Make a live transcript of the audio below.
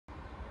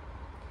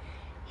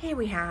Here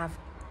we have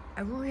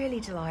a really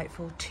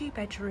delightful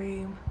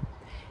 2-bedroom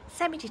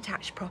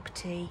semi-detached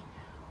property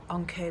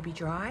on Kirkby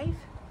Drive.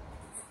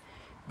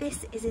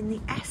 This is in the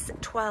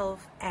S12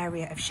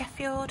 area of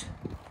Sheffield,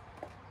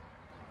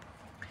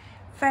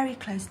 very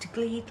close to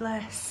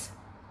Gleedless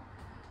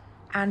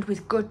and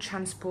with good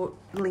transport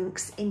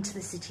links into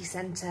the city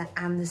centre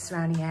and the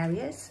surrounding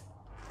areas.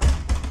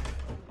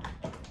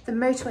 The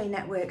motorway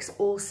network's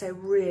also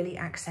really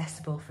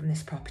accessible from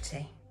this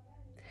property.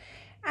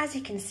 As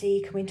you can see,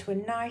 you come into a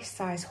nice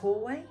size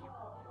hallway.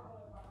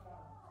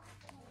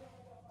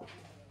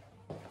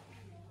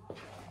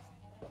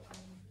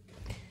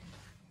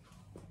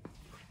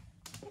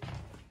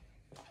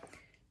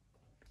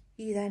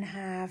 You then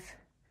have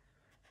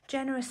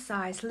generous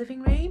sized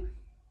living room.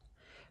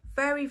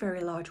 Very,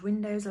 very large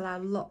windows allow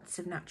lots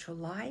of natural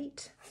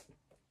light.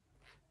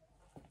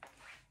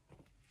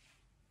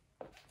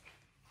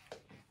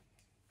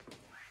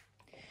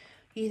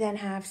 You then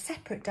have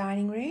separate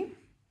dining room.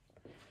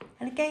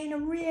 And again, a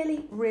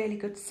really, really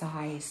good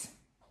size.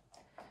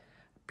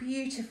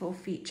 Beautiful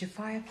feature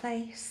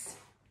fireplace.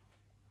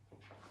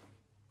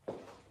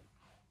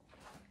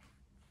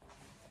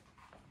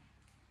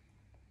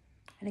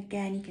 And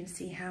again, you can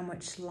see how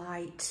much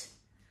light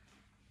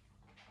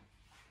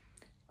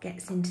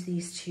gets into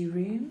these two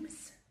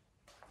rooms.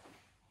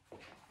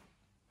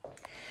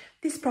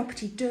 This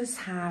property does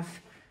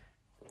have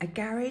a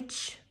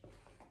garage,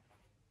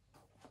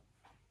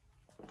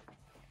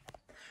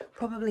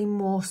 probably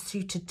more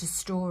suited to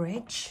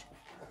storage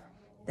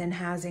than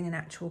housing an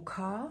actual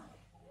car.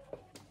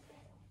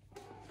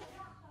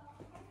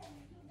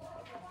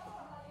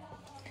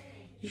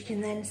 You can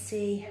then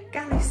see a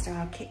galley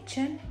style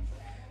kitchen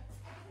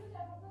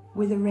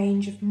with a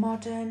range of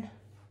modern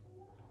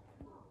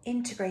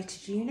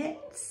integrated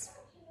units.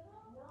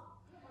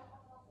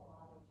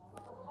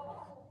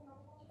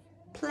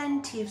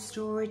 Plenty of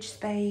storage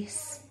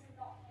space.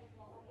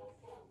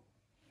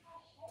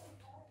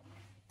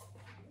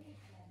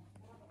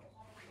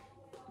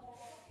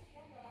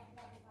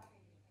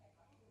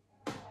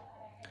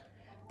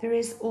 There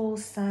is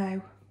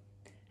also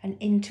an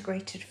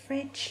integrated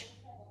fridge,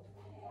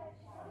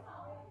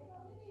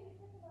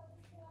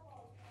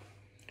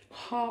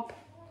 hob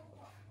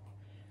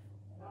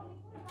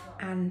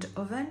and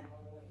oven.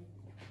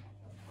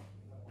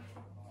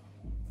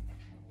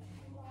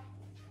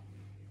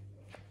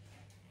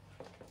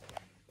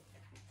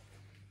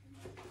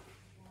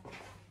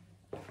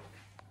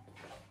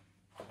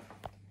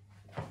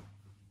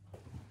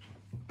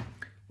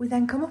 We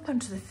then come up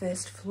onto the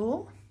first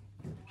floor,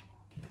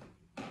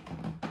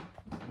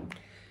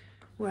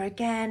 where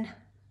again,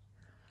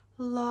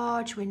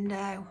 large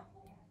window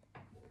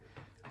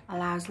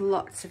allows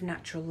lots of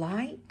natural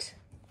light.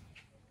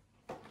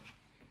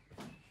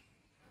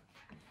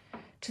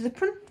 To the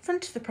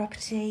front of the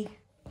property,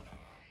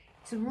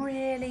 it's a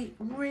really,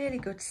 really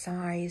good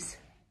size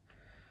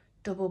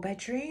double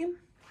bedroom.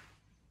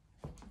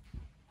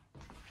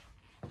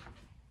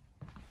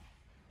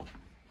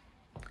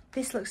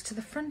 This looks to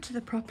the front of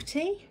the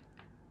property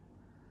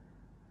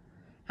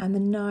and the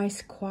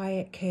nice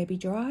quiet Kirkby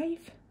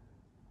Drive.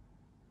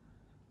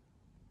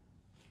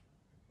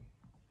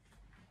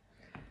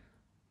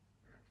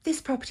 This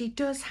property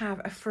does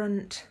have a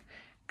front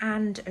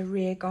and a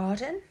rear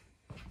garden,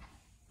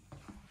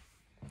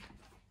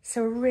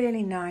 so a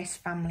really nice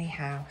family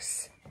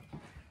house.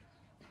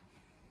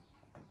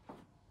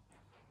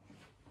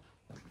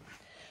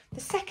 The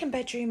second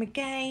bedroom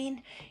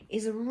again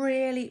is a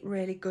really,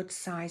 really good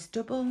size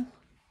double.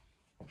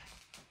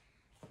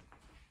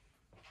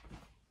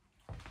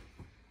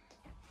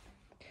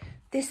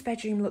 This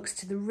bedroom looks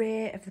to the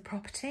rear of the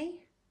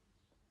property.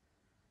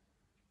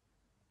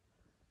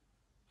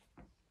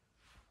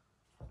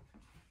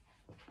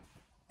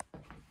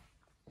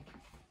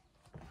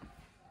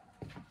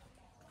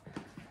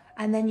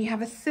 And then you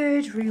have a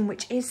third room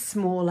which is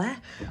smaller,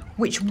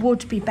 which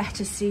would be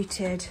better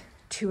suited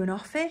to an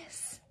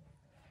office.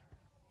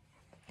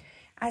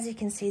 As you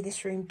can see,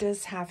 this room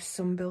does have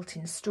some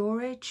built-in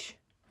storage.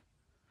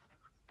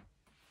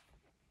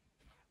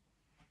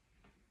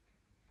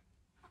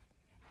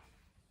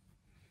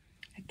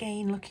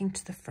 Again, looking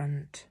to the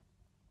front.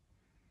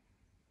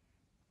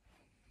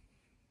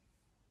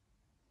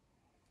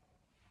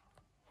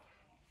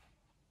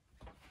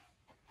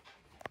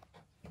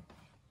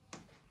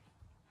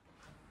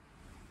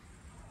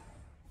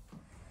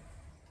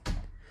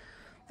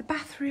 The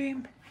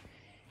bathroom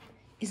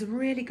is a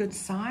really good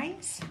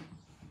size.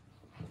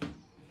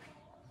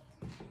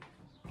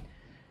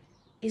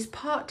 Is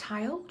part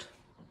tiled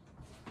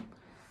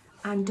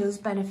and does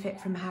benefit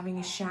from having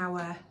a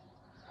shower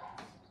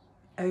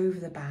over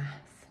the bath.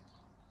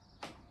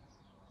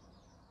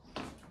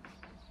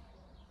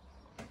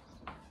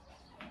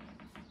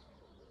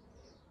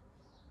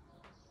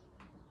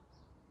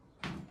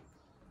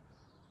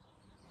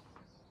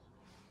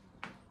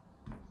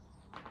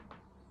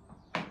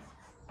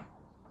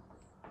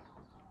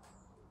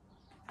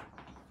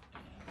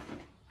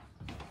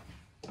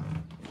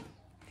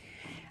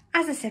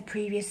 As I said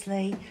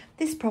previously,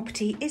 this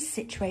property is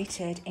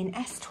situated in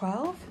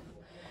S12,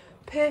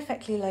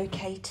 perfectly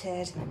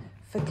located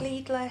for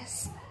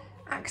Gleedless,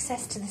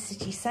 access to the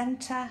city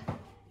centre,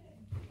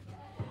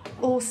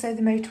 also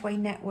the motorway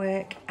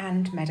network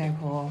and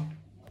Meadowhall.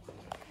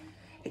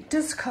 It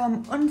does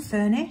come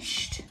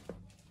unfurnished,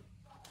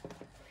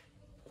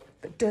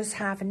 but does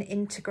have an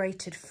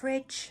integrated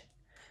fridge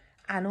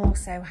and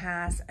also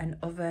has an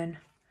oven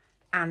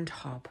and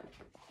hob.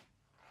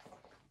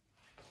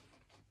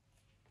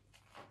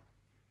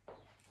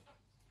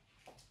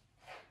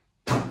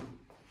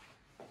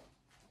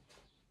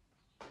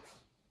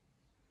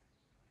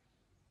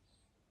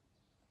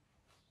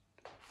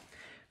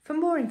 For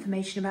more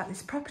information about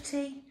this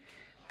property,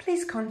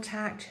 please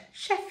contact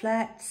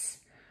Shefflets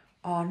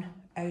on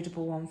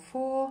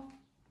 0114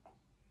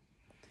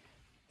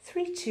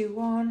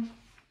 321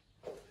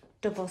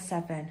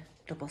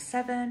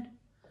 7777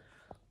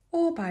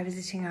 or by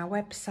visiting our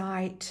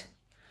website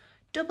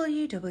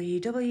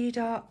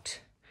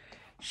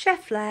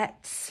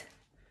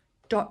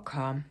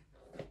www.shefflets.com.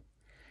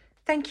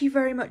 Thank you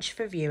very much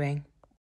for viewing.